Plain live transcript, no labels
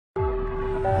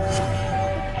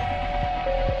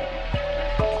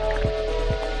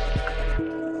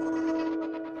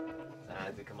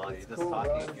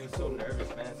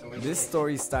This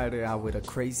story started out with a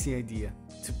crazy idea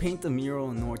to paint a mural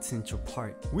in North Central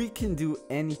Park. We can do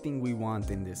anything we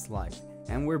want in this life,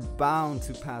 and we're bound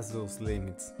to pass those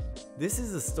limits. This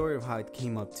is the story of how it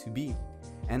came up to be,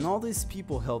 and all these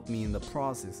people helped me in the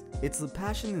process. It's the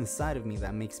passion inside of me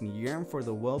that makes me yearn for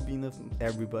the well-being of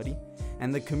everybody,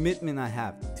 and the commitment I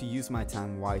have to use my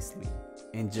time wisely.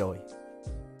 Enjoy.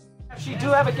 Actually, do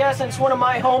have a guest, and it's one of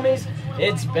my homies.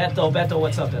 It's Beto. Beto,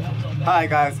 what's up, Beto? Hi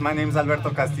guys, my name is Alberto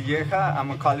Castilleja.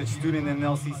 I'm a college student in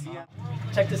LCC.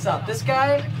 Check this out. This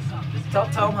guy, tell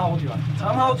him how old you are. Tell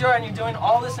him how old you are, and you're doing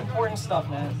all this important stuff,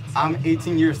 man. I'm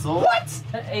 18 years old. What?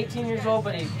 18 years old,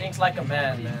 but he thinks like a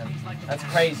man. That's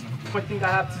crazy. One thing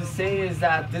I have to say is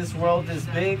that this world is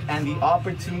big and the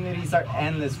opportunities are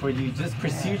endless for you. Just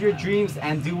pursue your dreams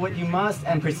and do what you must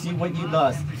and pursue what you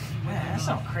lust. Man, that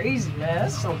sounds crazy, man.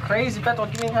 That's so crazy. Beto,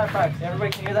 give me a high five.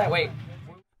 Everybody can hear that. Wait.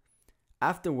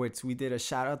 Afterwards, we did a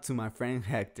shout out to my friend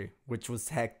Hector, which was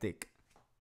hectic.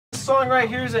 This song right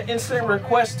here is an instant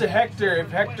request to Hector.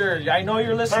 If Hector, I know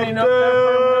you're listening up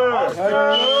there.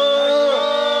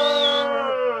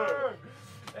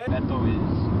 Beto is.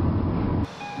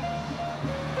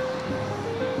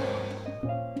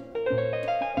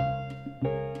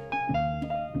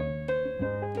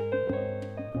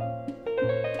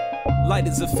 Light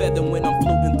as a feather when I'm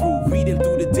floating through, reading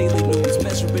through the daily news,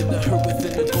 measuring the hurt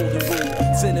within the golden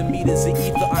rule. Centimeters of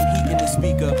ether, I'm heating the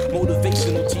speaker.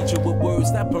 Motivational teacher with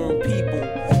words that burn people.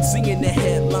 Singing the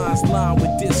headlines, line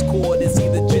with discord. It's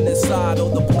either genocide or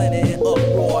the planet in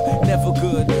uproar. Never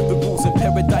good. The rules in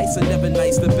paradise are never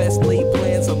nice. The best laid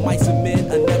plans of mice and men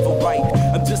are never right.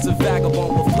 I'm just a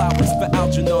vagabond with flowers for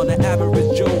Algernon, an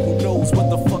average Joe who knows what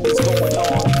the fuck is going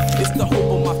on. It's the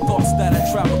hope of my thoughts that I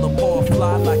travel upon,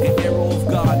 fly like an arrow of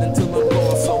God until I'm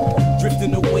gone. So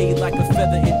drifting away like a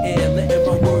feather in air, letting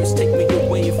my words take me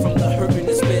away from the hurt and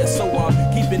despair. So I'm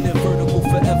keeping it vertical,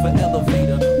 forever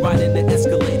elevator, riding the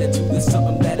escalator to the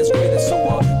something that is greater. So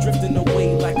I'm drifting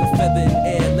away like a feather in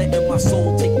air, letting my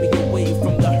soul take me away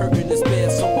from the hurt and despair.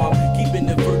 So I'm keeping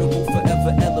it vertical,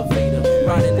 forever elevator,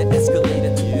 riding the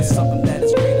escalator to the something that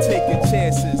is greater. Taking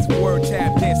chances, word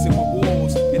tap dancing with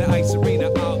wolves in the ice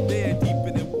arena out there deep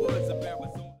in the woods of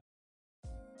Arizona.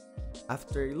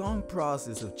 After a long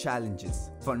process of challenges,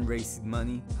 fundraising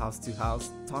money, house to house,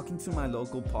 talking to my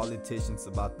local politicians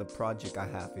about the project I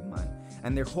have in mind,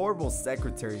 and their horrible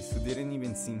secretaries who didn't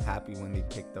even seem happy when they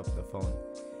picked up the phone,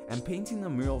 and painting a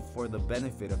mural for the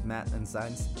benefit of math and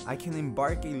science, I can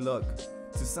embark a look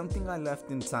to something I left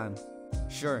in time.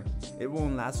 Sure, it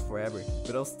won't last forever, but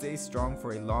it'll stay strong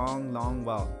for a long, long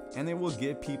while, and it will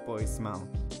give people a smile.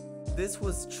 This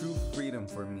was true freedom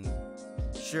for me.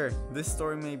 Sure, this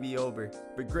story may be over,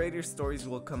 but greater stories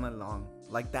will come along,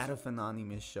 like that of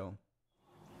Anonymous Show.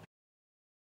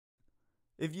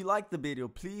 If you liked the video,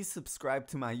 please subscribe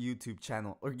to my YouTube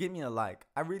channel or give me a like.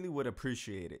 I really would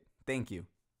appreciate it. Thank you.